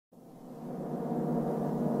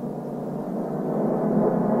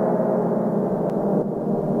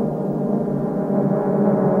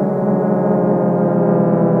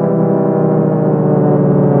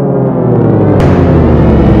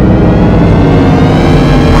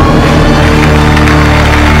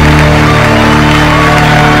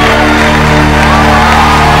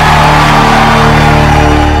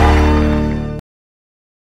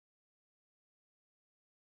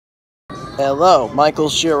Hello, Michael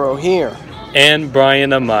Schiro here. And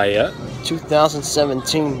Bryan Amaya.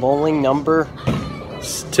 2017 bowling number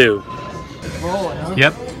 2. Rolling, huh?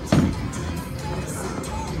 Yep.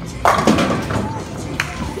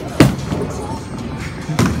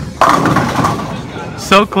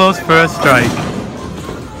 So close for a strike.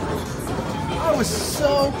 I was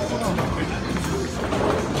so close.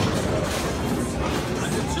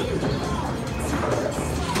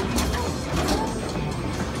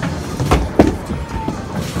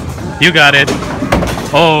 You got it.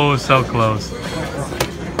 Oh, so close.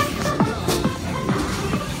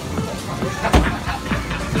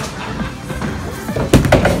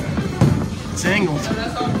 It's angled.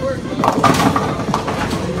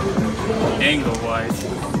 Angle-wise.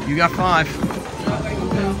 You got 5.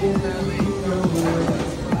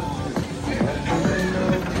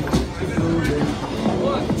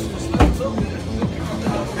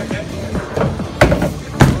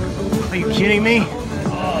 Are you kidding me?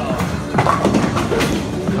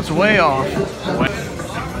 That's way off.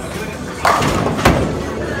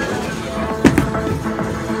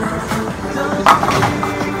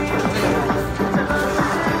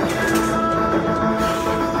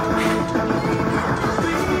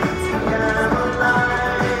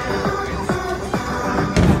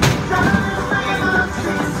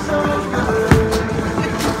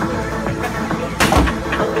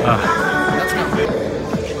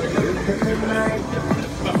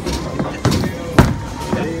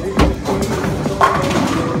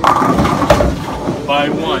 By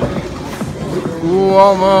 1. Ooh,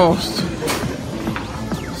 almost.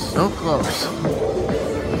 So close.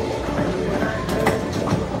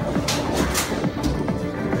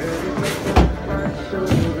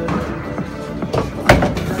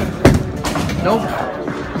 Nope.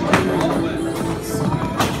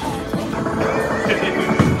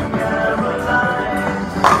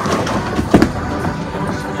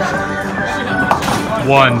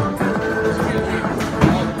 One.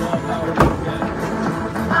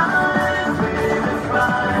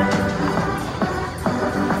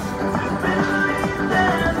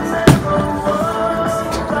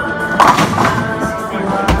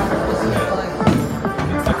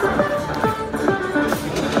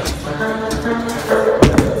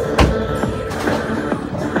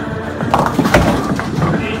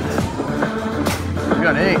 You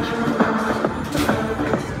got 8.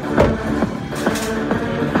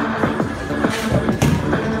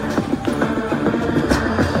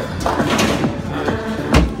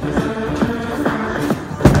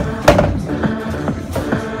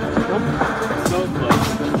 So close.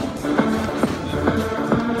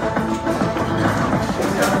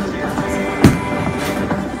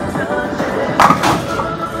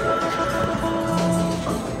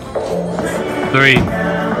 Three.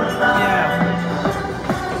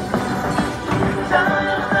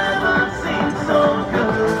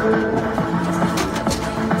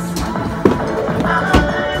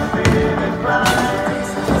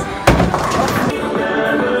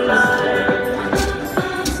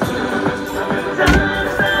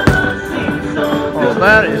 Oh,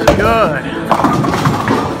 that is good.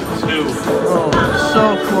 2. Oh, so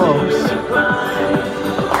close.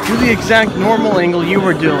 Do the exact normal angle you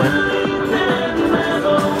were doing.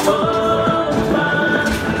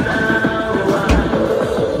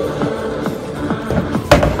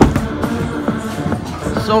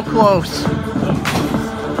 So close.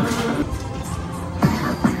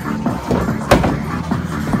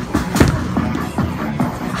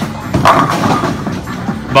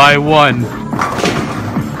 By 1.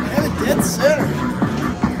 And a dead center.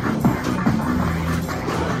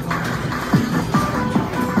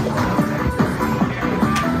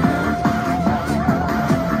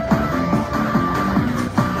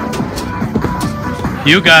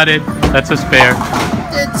 You got it. That's a spare.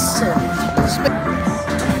 Dead center.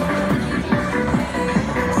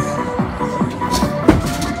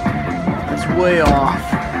 It's way off.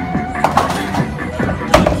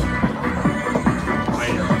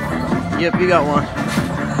 Yep, you got 1.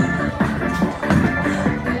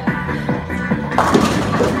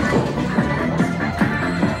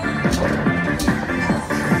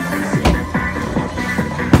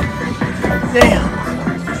 Damn.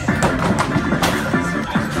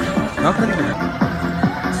 Nothing.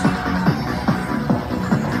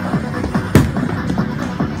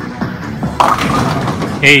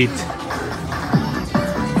 8.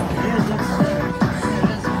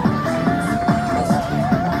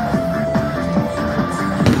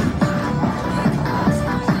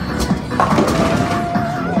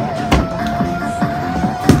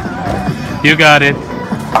 You got it.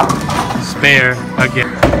 Spare again.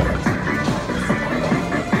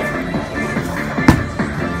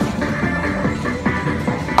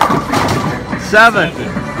 7.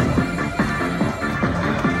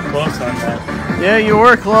 Close on that. Yeah, you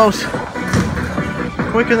were close.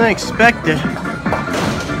 Quicker than expected.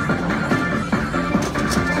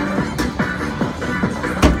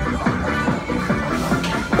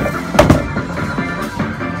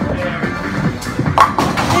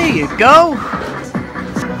 There you go.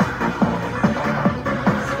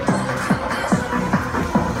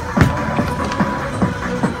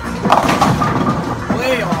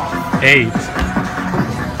 Way off. 8.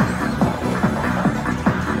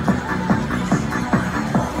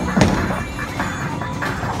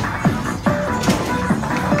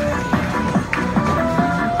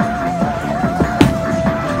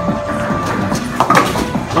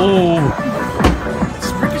 Oh,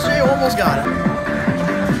 Ricochet almost got it.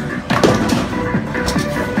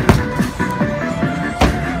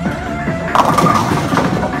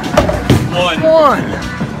 1.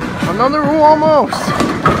 Another almost.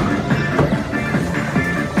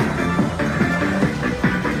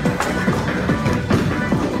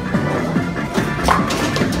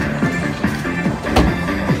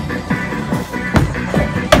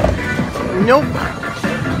 Nope.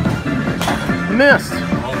 Missed.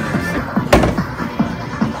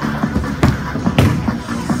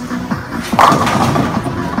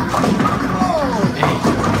 oh.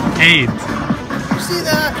 8. You see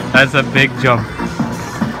that? That's a big jump.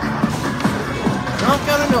 Not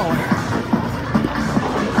gonna know it.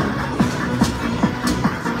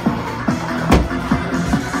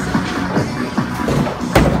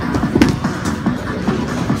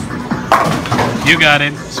 You got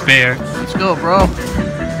it. Spare. Let's go, bro.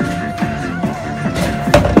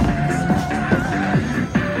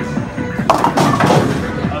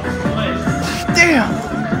 Damn!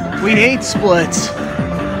 We hate splits.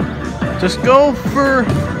 Just go for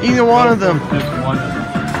either one of them.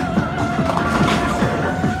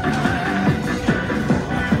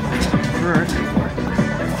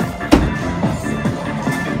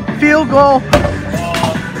 Field goal.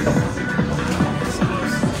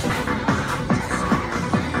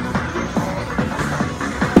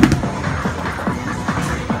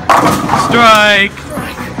 Strike.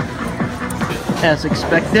 As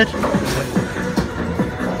expected.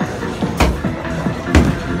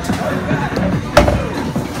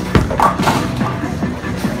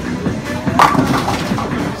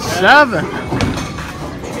 Seven.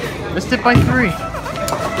 Missed it by 3.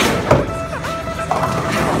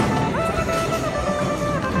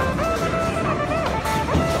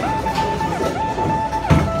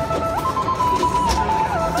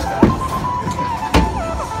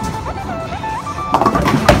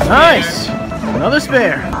 Nice! Another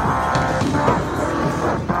spare.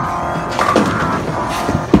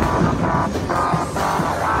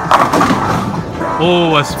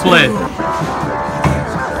 Oh, a split.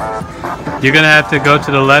 You're gonna have to go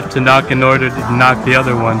to the left to knock in order to knock the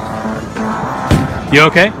other one. You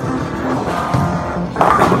okay?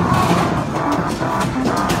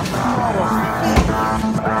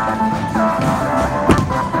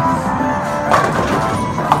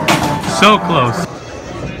 So close.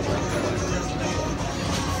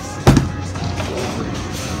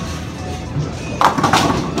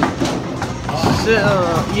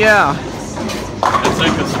 Yeah. It's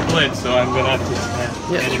like a split, so I'm gonna have to stand.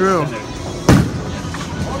 Yeah, true.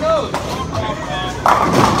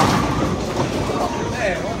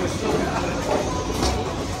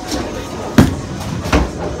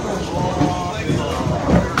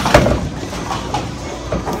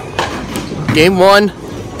 Game 1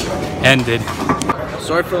 Ended.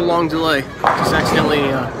 Sorry for the long delay. Just accidentally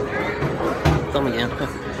thumb again.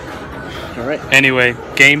 All right. Anyway,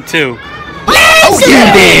 game 2. Oh,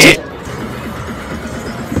 yeah!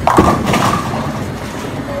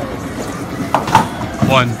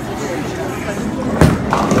 1.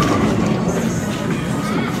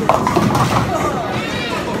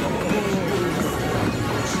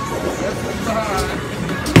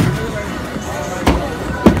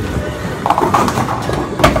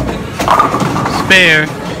 Spare.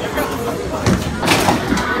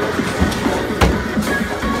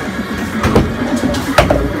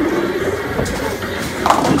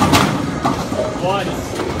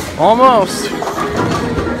 Almost.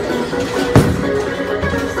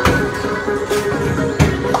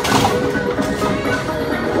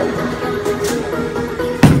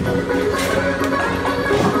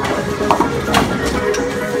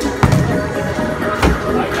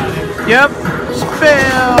 Yep.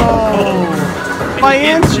 Spill. By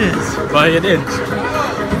inches. By an inch.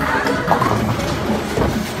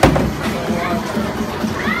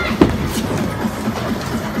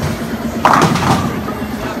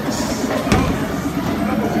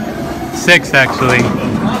 6 actually.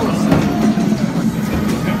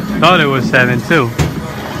 Thought it was 7 too.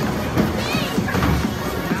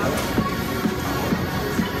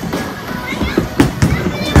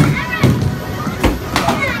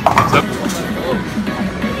 What's up?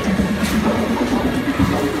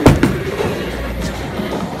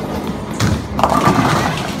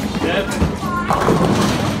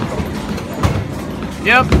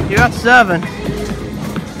 Yep, you got 7.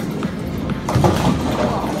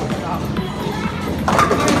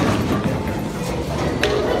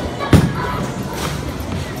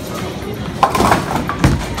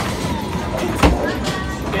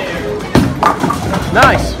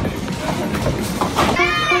 Nice.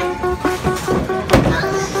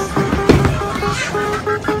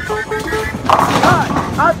 Hi,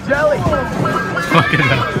 I'm Jelly. Look at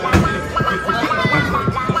that.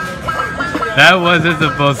 That wasn't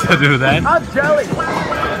supposed to do that. I'm Jelly.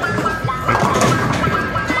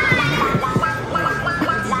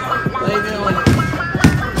 How you doing?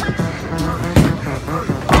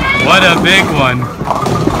 What a big one.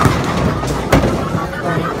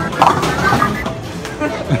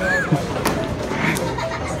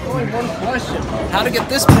 Only one question. How to get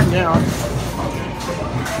this pin down?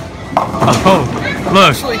 Oh,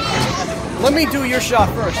 look. Actually, let me do your shot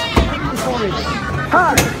first.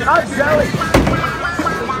 Hi, I'm Jelly.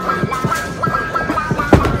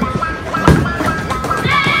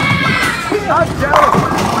 I'm Jelly.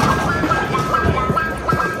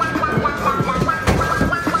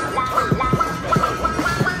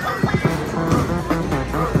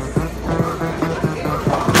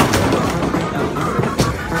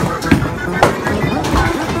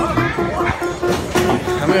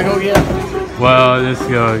 I'm gonna go again. Well, let's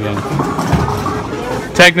go again.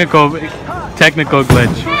 Technical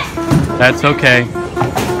glitch. That's okay.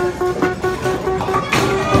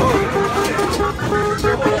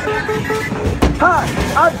 Hi,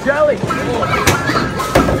 I'm Jelly.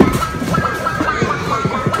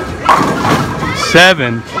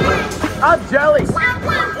 7. I'm Jelly.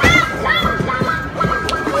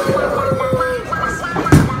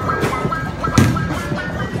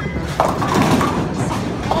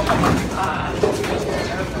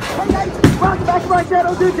 Back my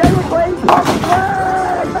channel, dude. Jay was playing.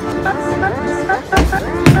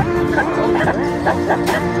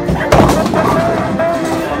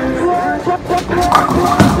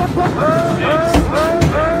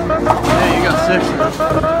 Yeah, you got 6.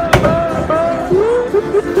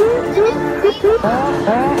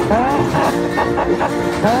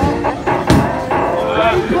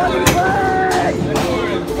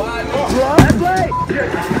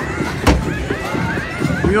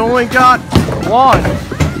 You only got 1.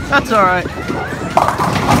 That's all right.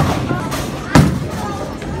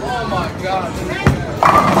 Oh my God.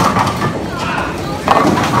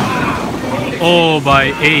 Oh,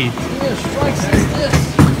 by 8.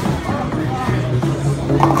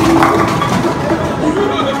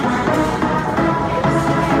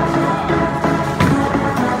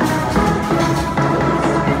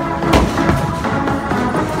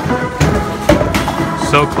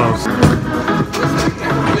 So close.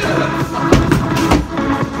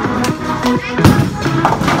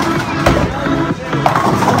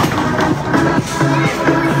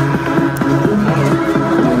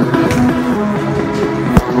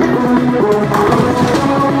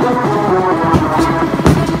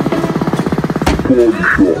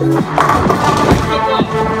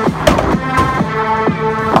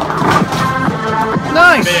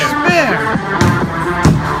 Nice spare.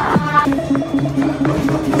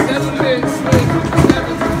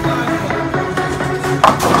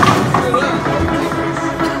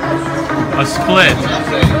 A split.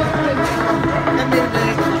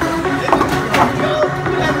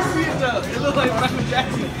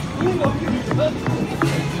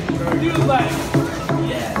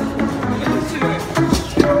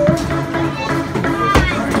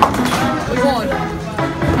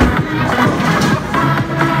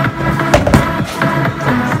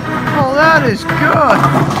 Oh, that is good.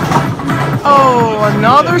 Oh,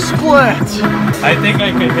 another split. I think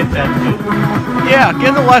I can hit that too. Yeah,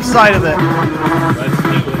 get the left side of it. Let's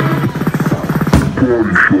do it.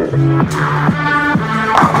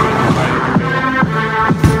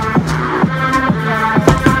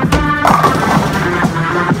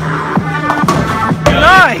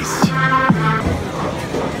 Nice.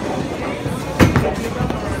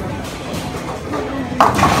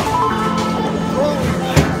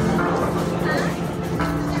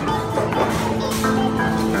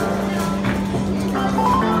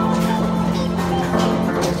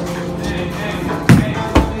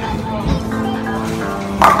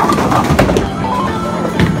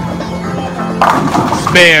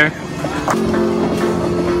 spare.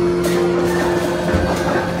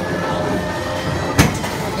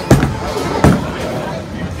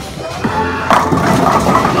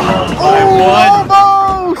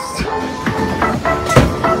 Almost!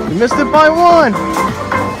 You missed it by one.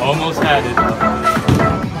 Almost had it.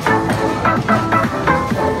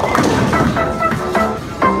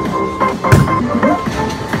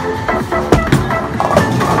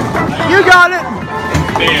 You got it.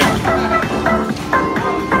 Spare.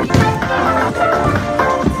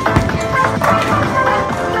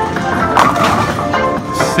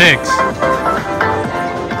 Six.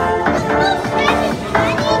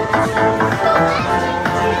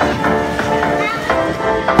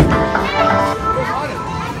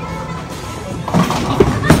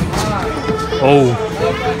 Oh.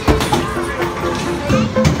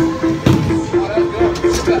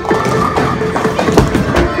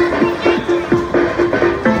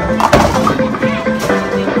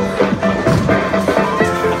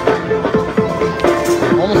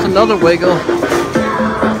 Almost another wiggle.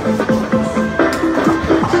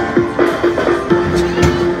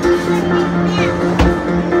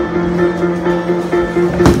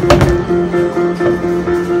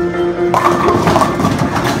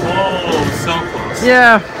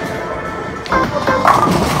 Yeah.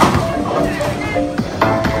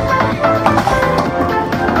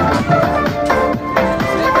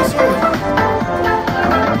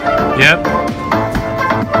 Yep.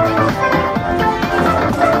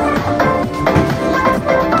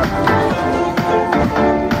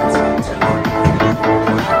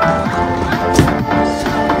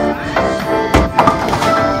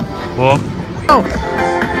 Well. Oh.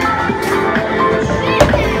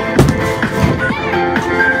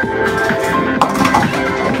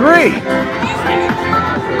 Three.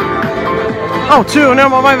 Oh, two. No,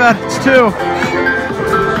 my bad. It's two.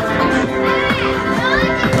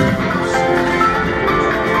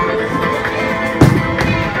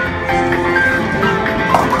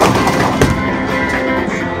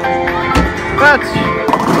 That's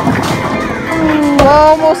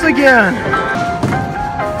almost again.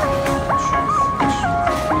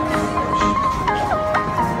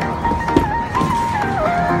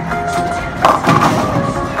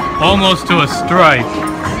 Almost to a strike.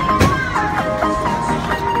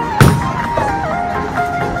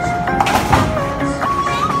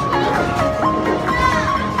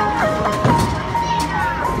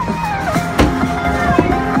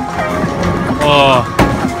 Oh,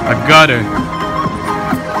 a gutter.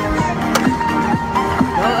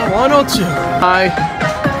 102. I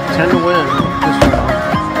tend to win this round.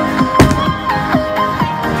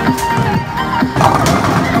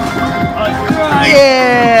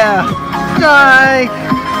 Yeah! Strike!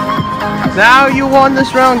 Now you won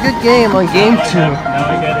this round. Good game on game 2. Now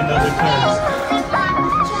I get another turn.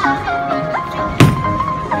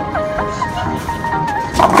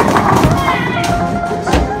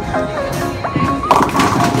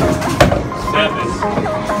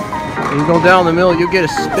 You go down the middle, you get a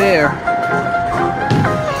spare.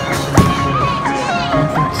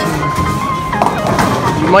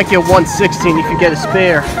 You might get 116 if you get a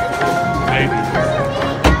spare. Maybe.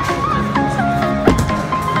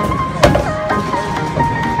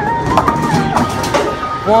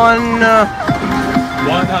 One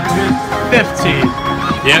 115.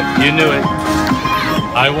 Yep, you knew it.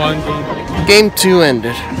 I won game 2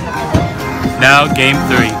 ended. Now game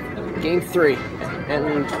 3. Game 3.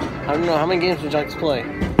 And I don't know, how many games would you like to play?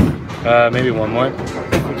 Maybe one more. We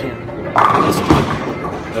can.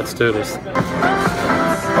 Let's do this.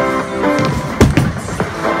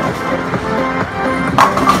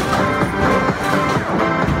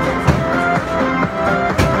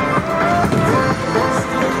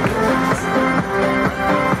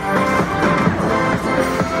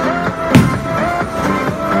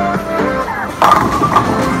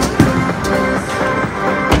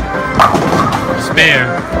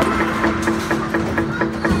 Spare.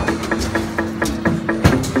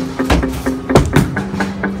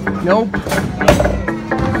 Nope.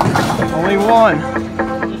 Only one.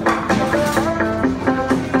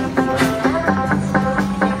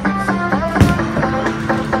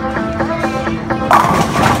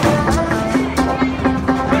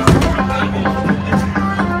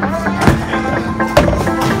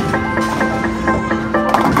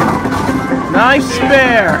 Nice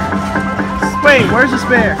spare. Wait, where's the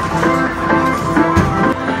spare?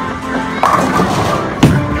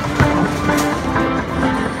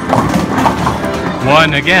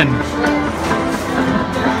 One again.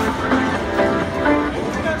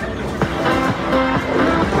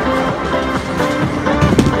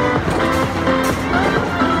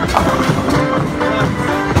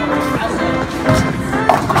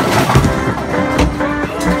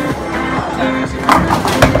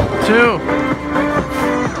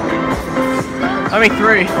 Got me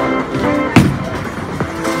 3.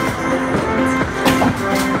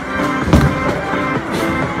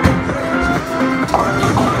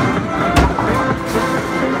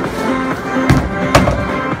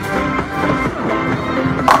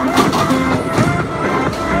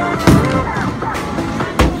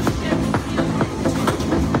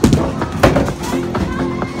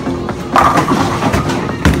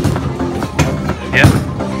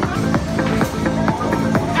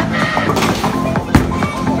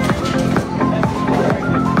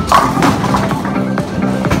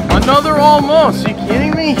 Another almost, are you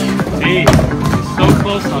kidding me? Hey, so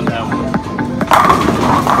close on that one.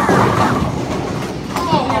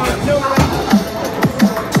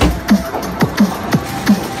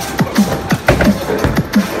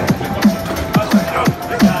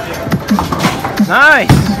 Nice!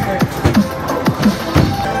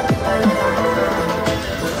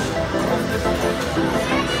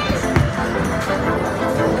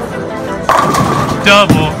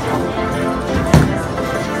 Double.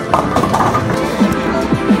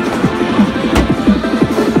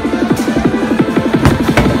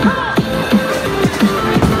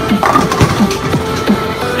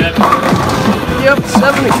 Yep,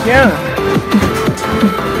 7 again.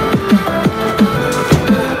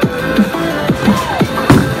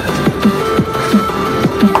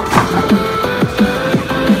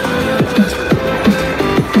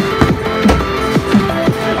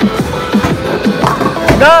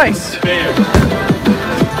 Nice! Fair.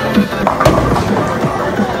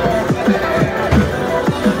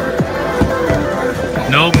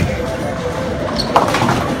 Nope.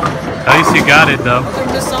 At least you got it though.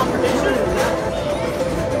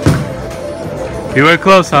 You were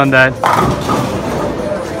close on that.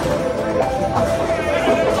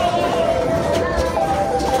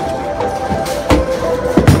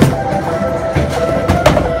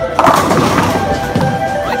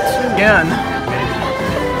 Again.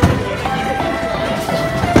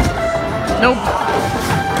 Nope.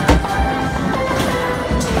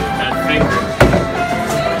 That finger.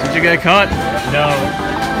 Did you get caught? No.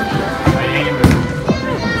 I aimed it.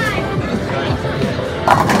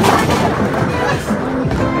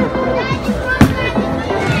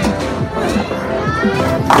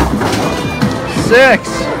 6.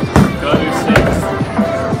 Go to 6.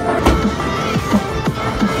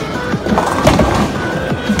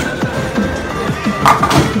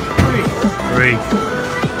 3.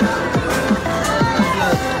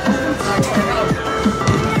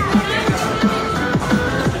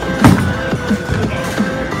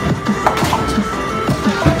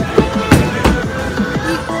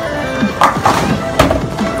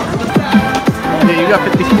 Yeah, you got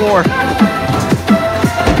 54.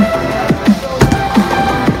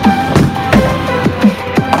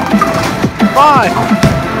 5.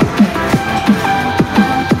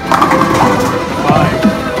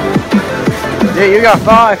 5. Yeah, you got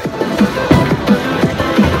 5.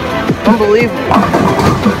 Unbelievable.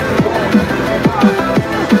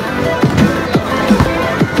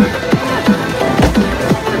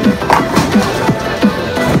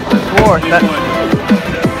 4. That,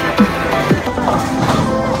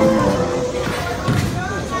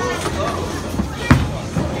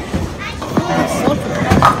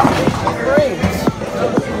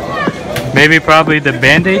 Maybe probably the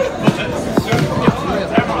Band-Aid?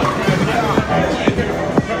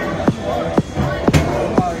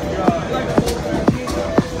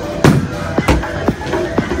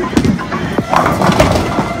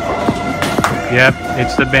 Yep,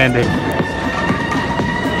 it's the Band-Aid.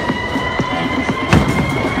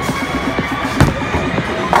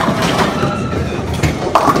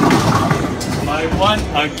 My one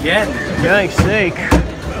again. Yikes sake.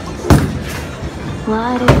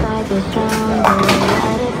 What if I get stronger?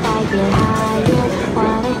 What if I get higher?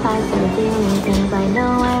 What if I start doing things I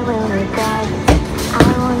know I will regret? I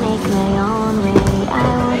will make my own way. I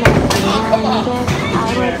will not surrender. I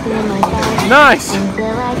will do my best Nice.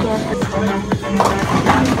 until I get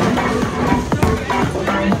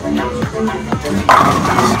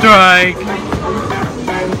Strike.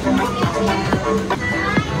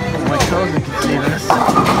 My cousin can see this.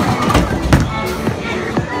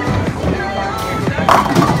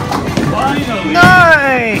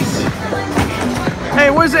 Nice! Hey,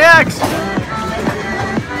 where's the X?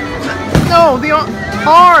 No, the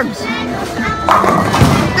arms!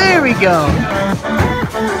 There we go!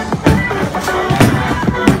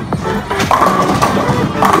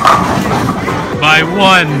 By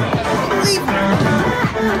 1.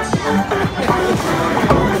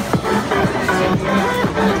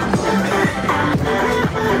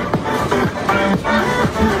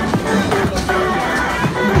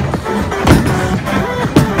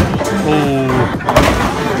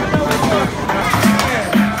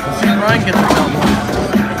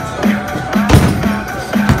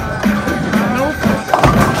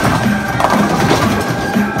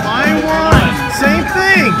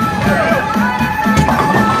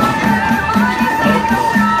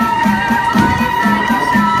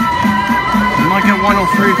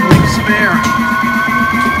 Trade for the spare.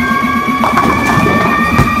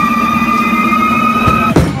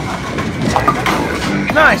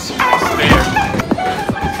 Nice. Spare.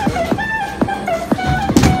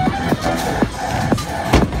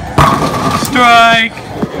 Strike.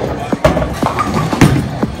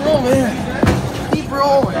 Oh man. Keep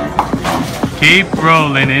rolling. Keep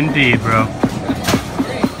rolling indeed, bro.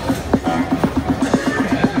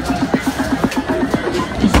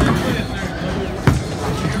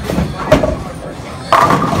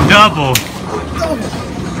 Double.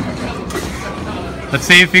 Let's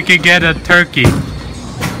see if you can get a turkey.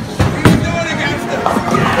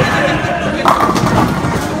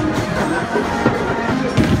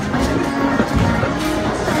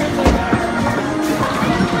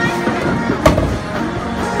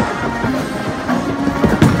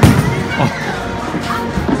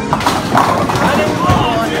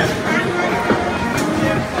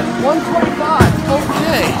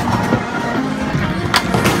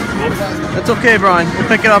 That's okay, Bryan. We'll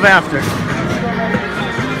pick it up after. $9.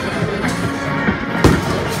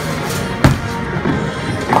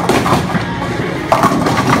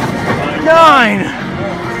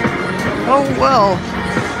 Oh well.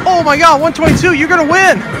 Oh my God, 122. You're gonna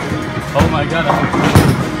win. Oh my God, I'm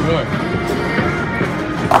sure.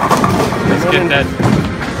 Let's get that.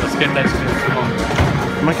 Let's get that shit. Come on.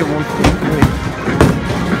 I might get 123.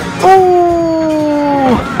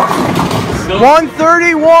 Oh! So,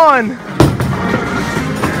 131.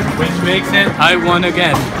 which makes it I won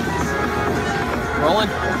again. Rolling.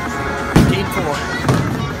 Game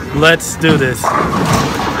 4. Let's do this.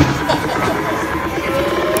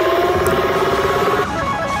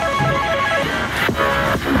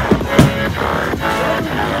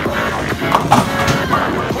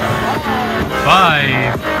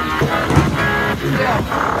 Five.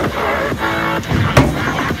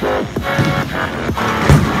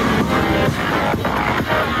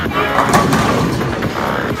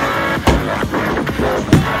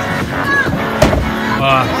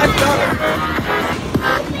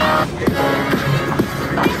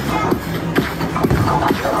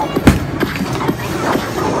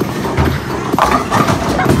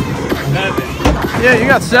 Yeah, you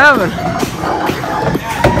got 7.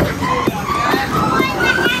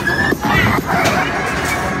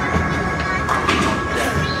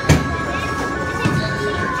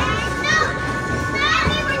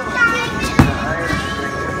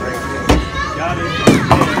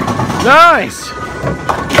 Nice.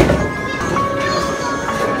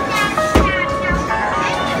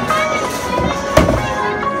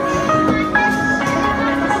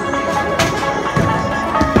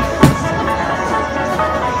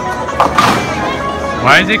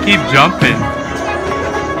 Why does it keep jumping?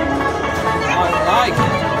 I like it.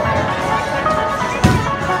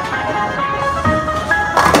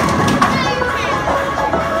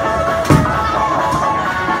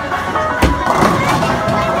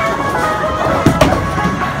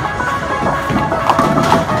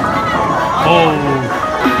 Oh.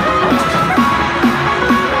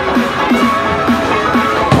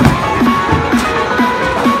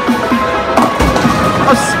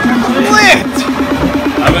 A split!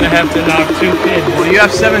 I'm gonna have to knock 2 pins. Well, you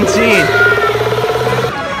have 17.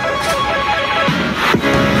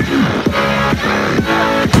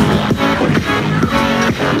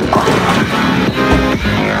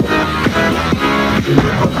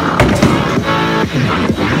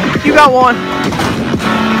 You got 1.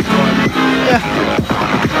 Yeah.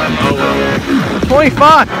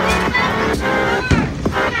 25.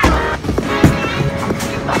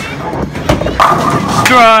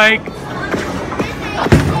 Strike.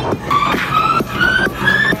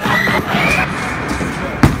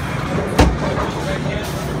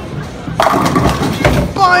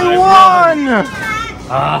 By 1.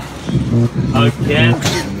 Again.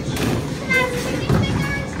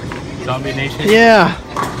 Zombie Nation. Yeah.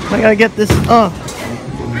 I gotta get this up.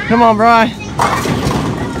 Come on, Bryan.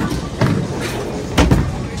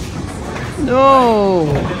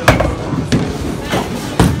 No.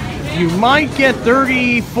 You might get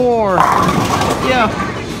 34. Yeah.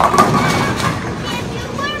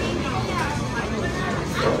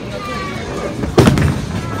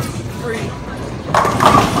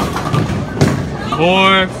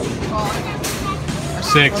 Four.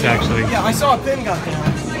 6 actually. Yeah, I saw a pin got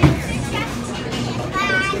down.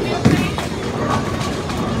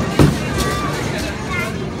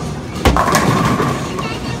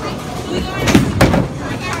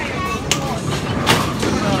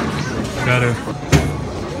 Better.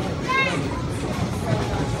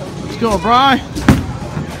 Let's go, Bryan.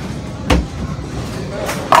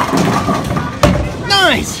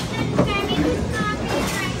 Nice.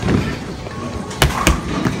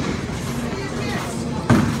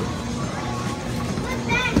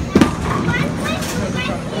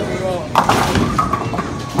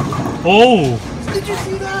 Oh! Did you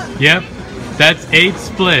see that? Yep. That's 8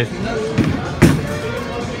 split.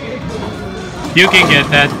 You can get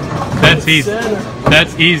that. That's easy.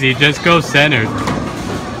 That's easy. Just go centered.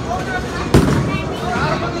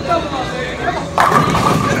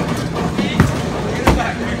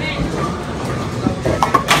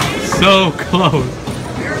 So close.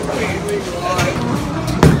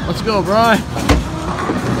 Let's go, Bryan.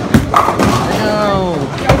 Go.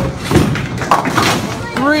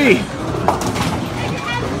 3.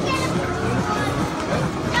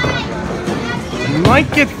 You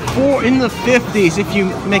might get 4 in the 50s if you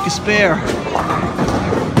make a spare.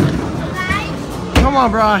 Come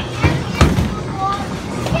on, Bryan.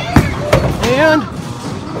 And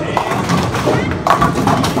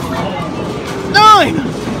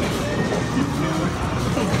 9.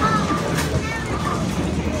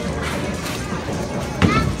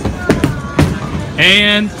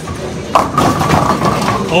 And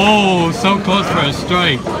oh, so close for a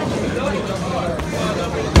strike. I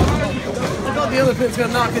thought the other pin's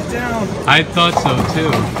gonna knock it down. I thought so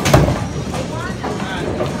too.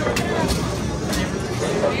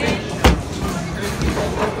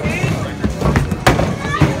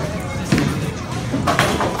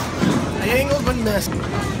 I angled but missed.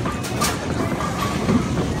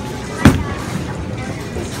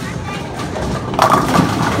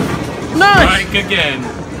 Nice! Strike again.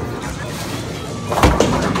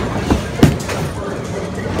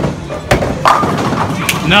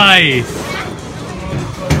 Nice.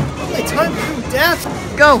 Hey, time through death.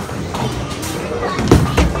 Go.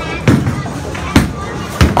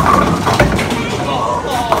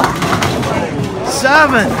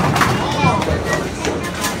 Seven.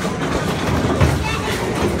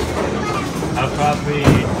 I'll probably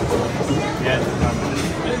get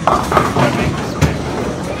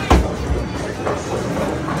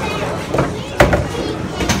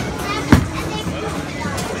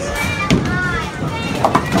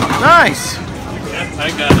Nice. Yep, I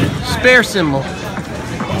got it. Spare symbol.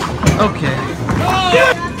 Okay.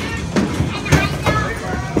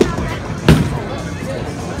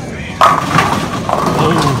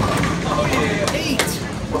 Oh. 8.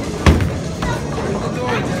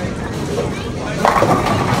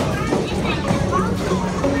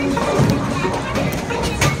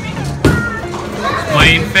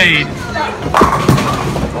 Plain fade.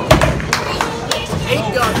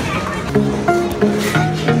 8 gun.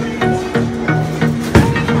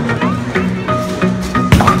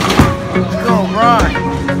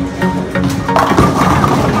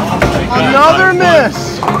 Another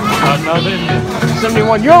miss. Another miss.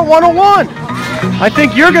 71. You're at 101. I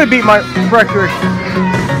think you're going to beat my record.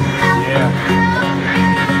 Yeah.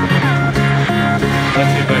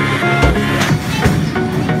 Let's see if I can.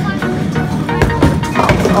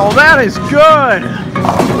 Oh, that is good.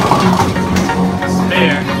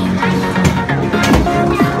 Spare.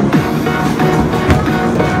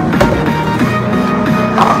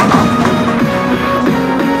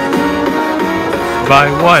 By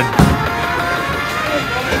 1.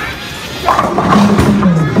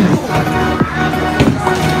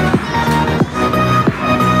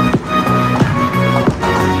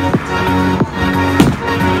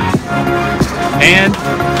 And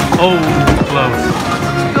oh, close.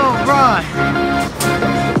 Let's go, Bryan.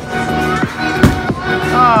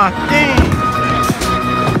 Ah, dang.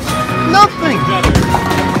 Nothing.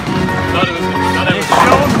 It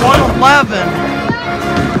showed 111.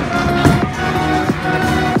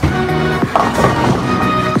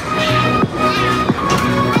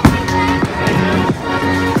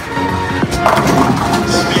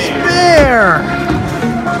 Spare.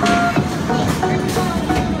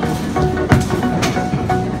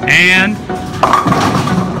 And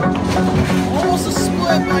Almost a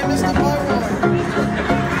split, but I missed it by 1.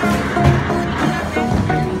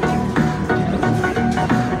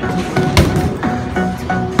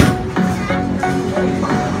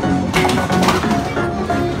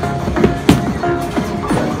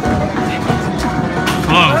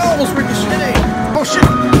 close. I almost ricocheted. Oh shit.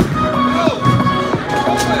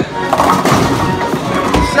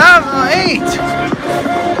 7, 8.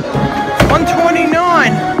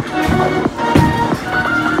 129.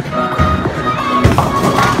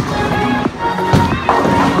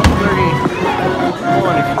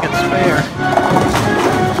 If you get spare.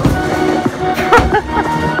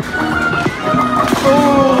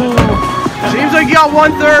 Oh, seems like you got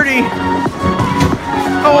 130.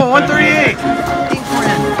 Oh, 138.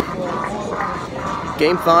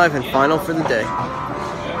 Game 5 and final for the day.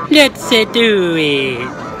 Let's do it.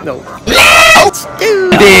 No. Let's do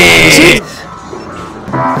this.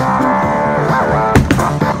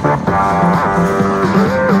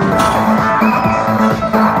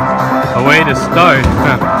 start.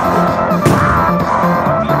 Huh.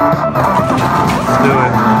 Let's do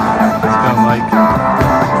it. It's gonna like.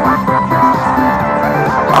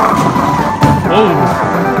 Oh!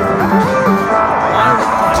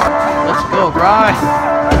 Let's go, Bryan.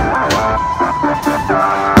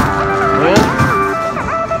 Win.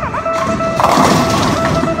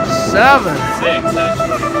 7. 6,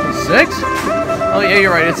 actually. 6? Oh yeah,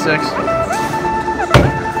 you're right. It's 6.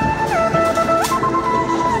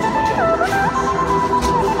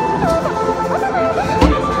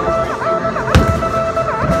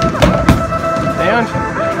 And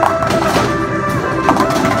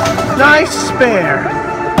nice spare.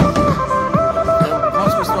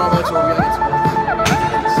 Once we start, that's what we gotta get to.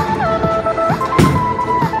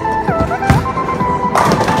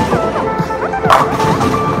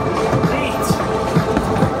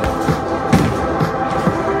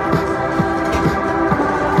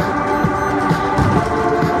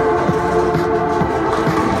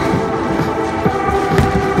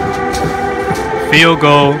 Field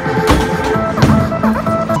goal.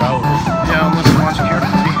 Yeah, let's watch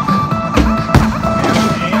carefully.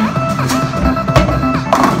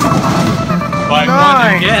 By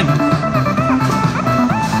 1 again.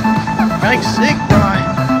 Nice sick, Bryan.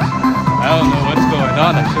 I don't know what's going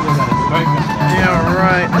on. I should have got a strike on that. Yeah,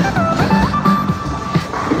 right.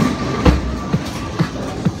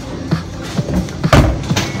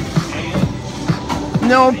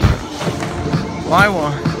 Nope. Why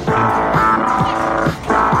one?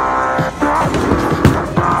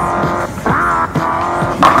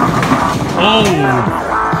 Oh!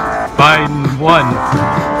 By 1.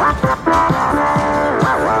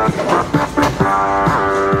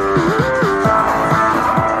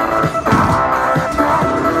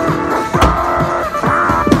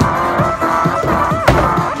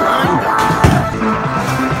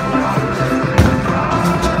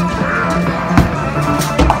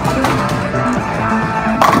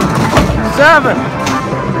 Seven.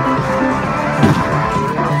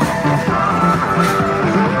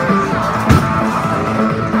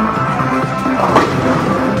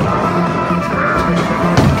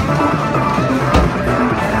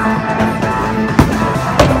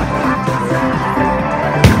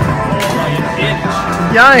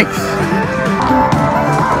 Yikes.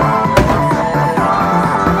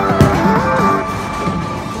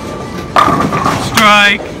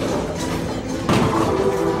 Strike.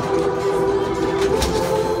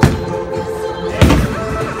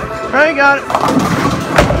 Right, got it.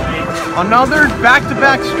 Another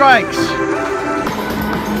back-to-back strikes.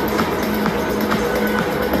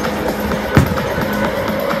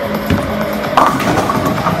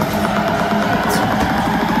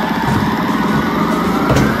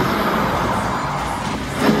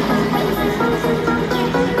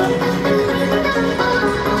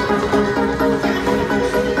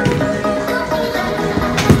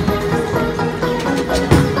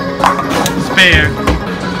 Spare.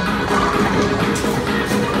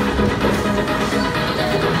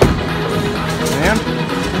 And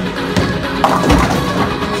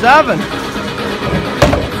 7.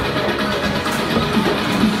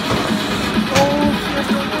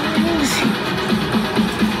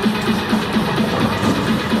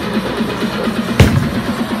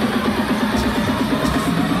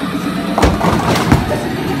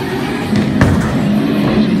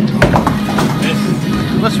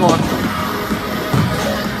 This one.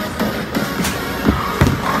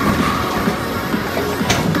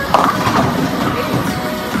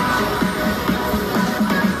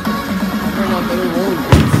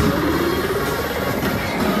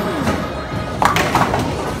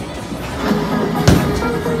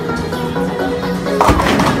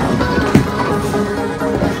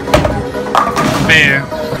 Fair.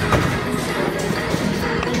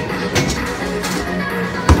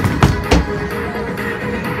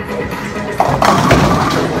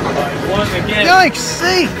 Again. Yikes,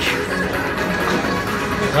 sake!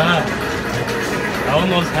 Wow. I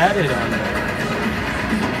almost had it on there.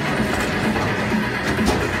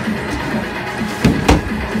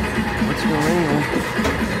 What's going on?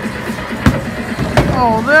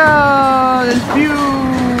 Oh, that is beautiful.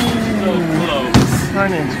 So close.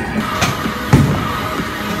 9 inches.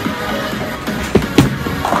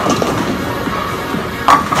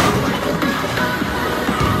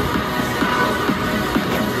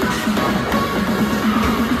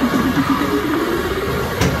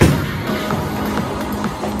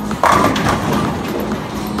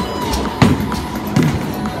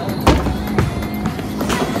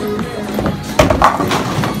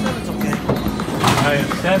 I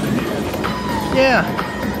have 7 here. Yeah.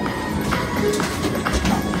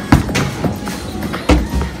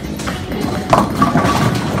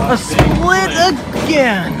 A split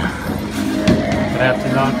again. I have to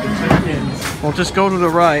knock the chickens. We'll just go to the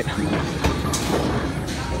right.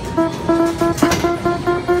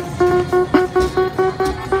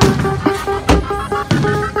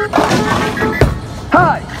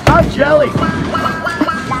 Hi, I'm Jelly.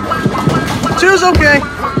 Two's okay.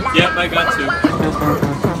 Yep, I got two.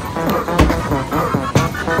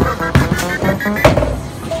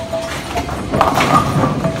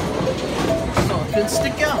 Something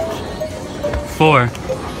stick out. 4.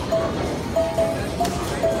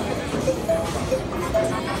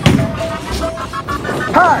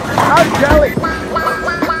 Hi, I'm Jelly.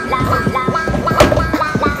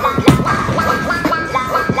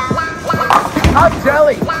 I'm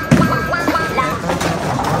Jelly.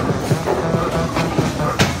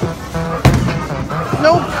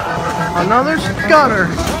 Nope. Another gutter.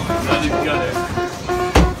 Another gutter.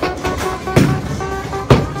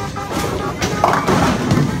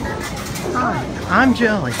 Hi, I'm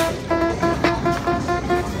Jelly.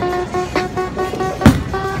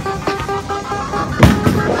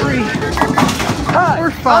 Three. Hi,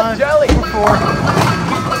 We're 5. I'm Jelly. We're 4.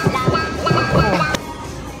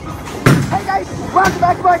 Hey guys, welcome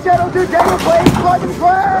back to my channel. Today we're playing Plug and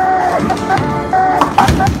Play.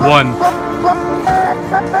 1.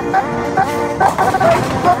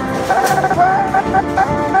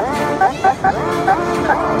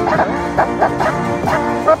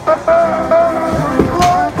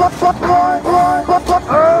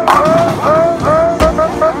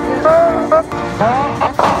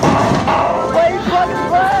 Play Plug and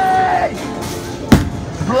Play.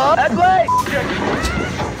 Plug and Play.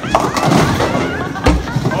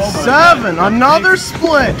 7. Another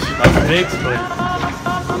split. A big split.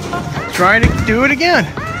 Try to do it again.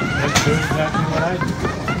 Let's do exactly what I did.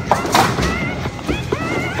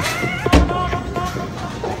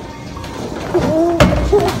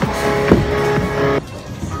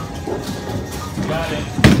 Got it.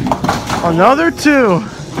 Another 2.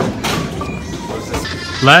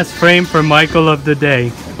 Last frame for Michael of the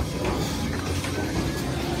day.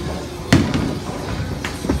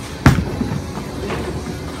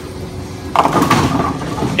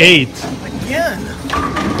 Eight. Again.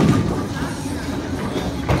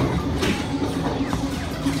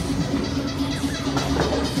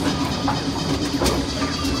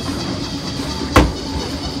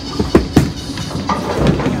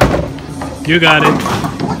 You got it.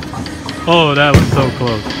 Oh, that was so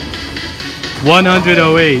close.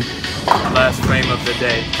 108. Last frame of the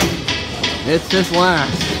day. It's this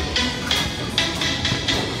last.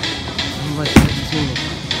 Number 16.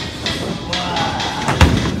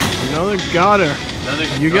 Another gutter.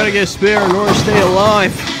 You gotta get a spare in order to stay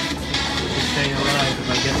alive. Stay alive if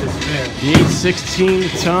I get this spare. You need 16 to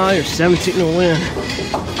tie or 17 to win.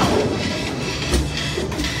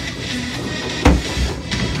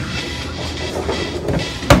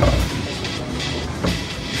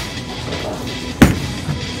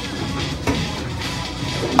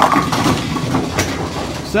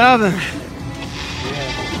 Seven.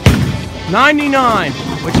 99,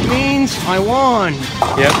 which means I won.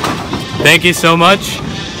 Yep. Thank you so much.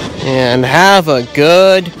 And have a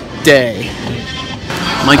good day.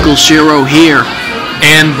 Michael Schiro here.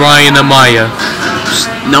 And Bryan Amaya.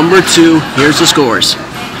 Number 2, here's the scores.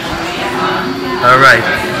 Alright.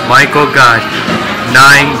 Michael got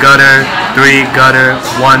 9 gutter, 3 gutter,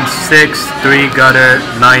 1 6, 3 gutter,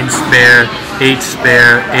 9 spare, 8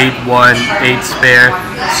 spare, 8 1, 8 spare,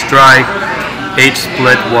 strike, 8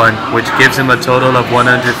 split 1, which gives him a total of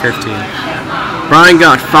 115. Bryan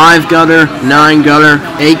got 5 gutter, 9 gutter,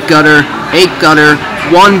 8 gutter, 8 gutter,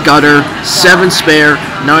 1 gutter, 7 spare,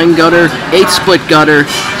 9 gutter, 8 split gutter,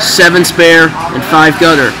 7 spare, and 5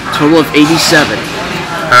 gutter. Total of 87.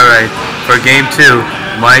 Alright, for game 2,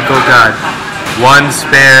 Michael got 1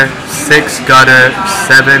 spare, 6 gutter,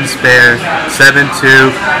 7 spare, 7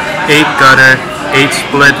 2, 8 gutter, 8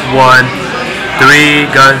 split 1, 3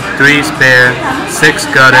 spare, 6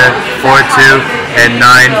 gutter, 4 2, and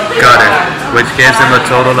 9 gutter, which gives him a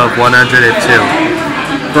total of 102.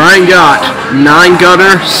 Bryan got 9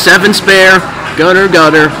 gutter, 7 spare,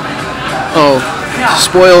 gutter. Oh,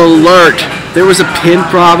 spoiler alert. There was a pin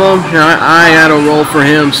problem, and I had a roll for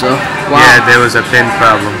him, so wow. Yeah, there was a pin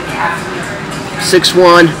problem. 6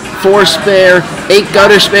 1, 4 spare, 8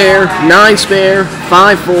 gutter spare, 9 spare,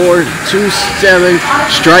 5 4, 2 7,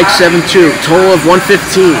 strike 7 2, total of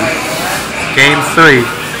 115. Game 3,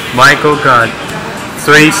 Michael got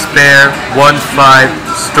 3 spare, 1 5,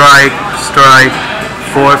 strike,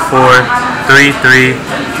 4 4, 3 3,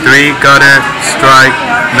 3 gutter, strike,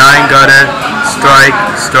 9 gutter, strike,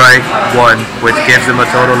 strike, 1, which gives him a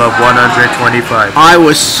total of 125. I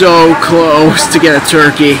was so close to get a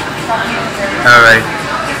turkey. Alright.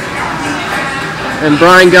 And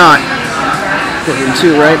Bryan got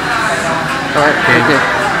 2, right? Alright, okay.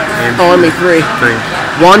 Oh, I mean 3.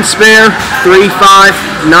 1 spare, 3,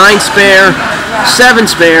 5, 9 spare, 7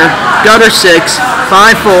 spare, gutter 6,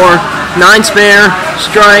 5, 4, 9 spare,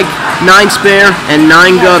 strike, 9 spare, and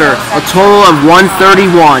 9 gutter. A total of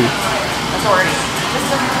 131.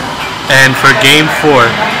 And for game 4,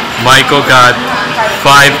 Michael got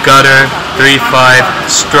 5 gutter, 3,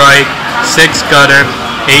 5, strike, 6 gutter,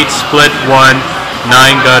 8 split 1,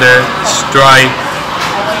 9 gutter, strike,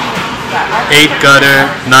 8 gutter,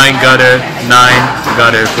 9 gutter, 9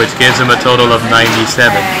 gutter, which gives him a total of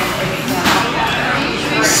 97.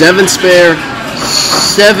 7 spare,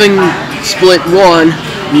 7 split 1,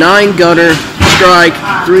 9 gutter, strike,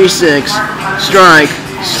 3, 6, strike,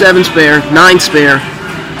 7 spare, 9 spare,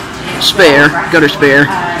 spare, gutter spare,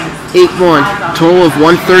 8, 1, total of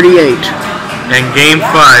 138. And game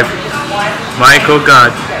 5, Michael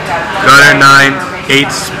got gutter 9,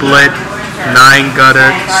 8 split, 9 gutter,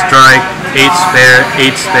 strike, 8 spare,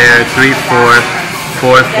 8 spare, 3, 4,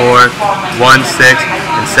 4, 4, 1, 6,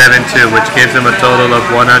 and 7, 2, which gives him a total of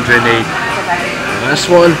 108. Last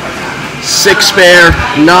one, 6 spare,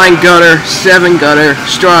 9 gutter, 7 gutter,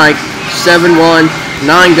 strike, 7, 1,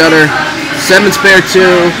 9 gutter, 7 spare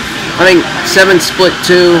 2, 7 split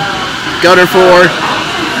 2, gutter 4,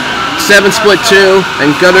 7 split 2,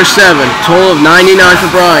 and gutter 7. Total of 99 for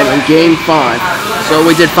Bryan in game 5. So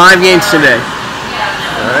we did 5 games today.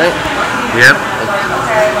 Alright? Yep.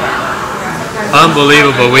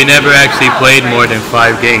 Unbelievable. We never actually played more than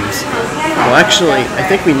 5 games. Well, actually, I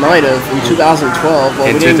think we might have in 2012. Well,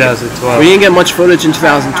 in 2012. We didn't get much footage in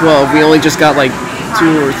 2012. We only just got like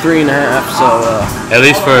 2 or 3.5. So. At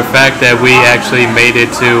least for a fact that we actually made it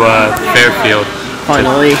to Fairfield.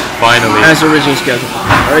 Finally. Finally. As originally scheduled.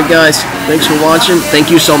 Alright, guys. Thanks for watching. Thank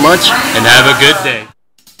you so much. And have a good day.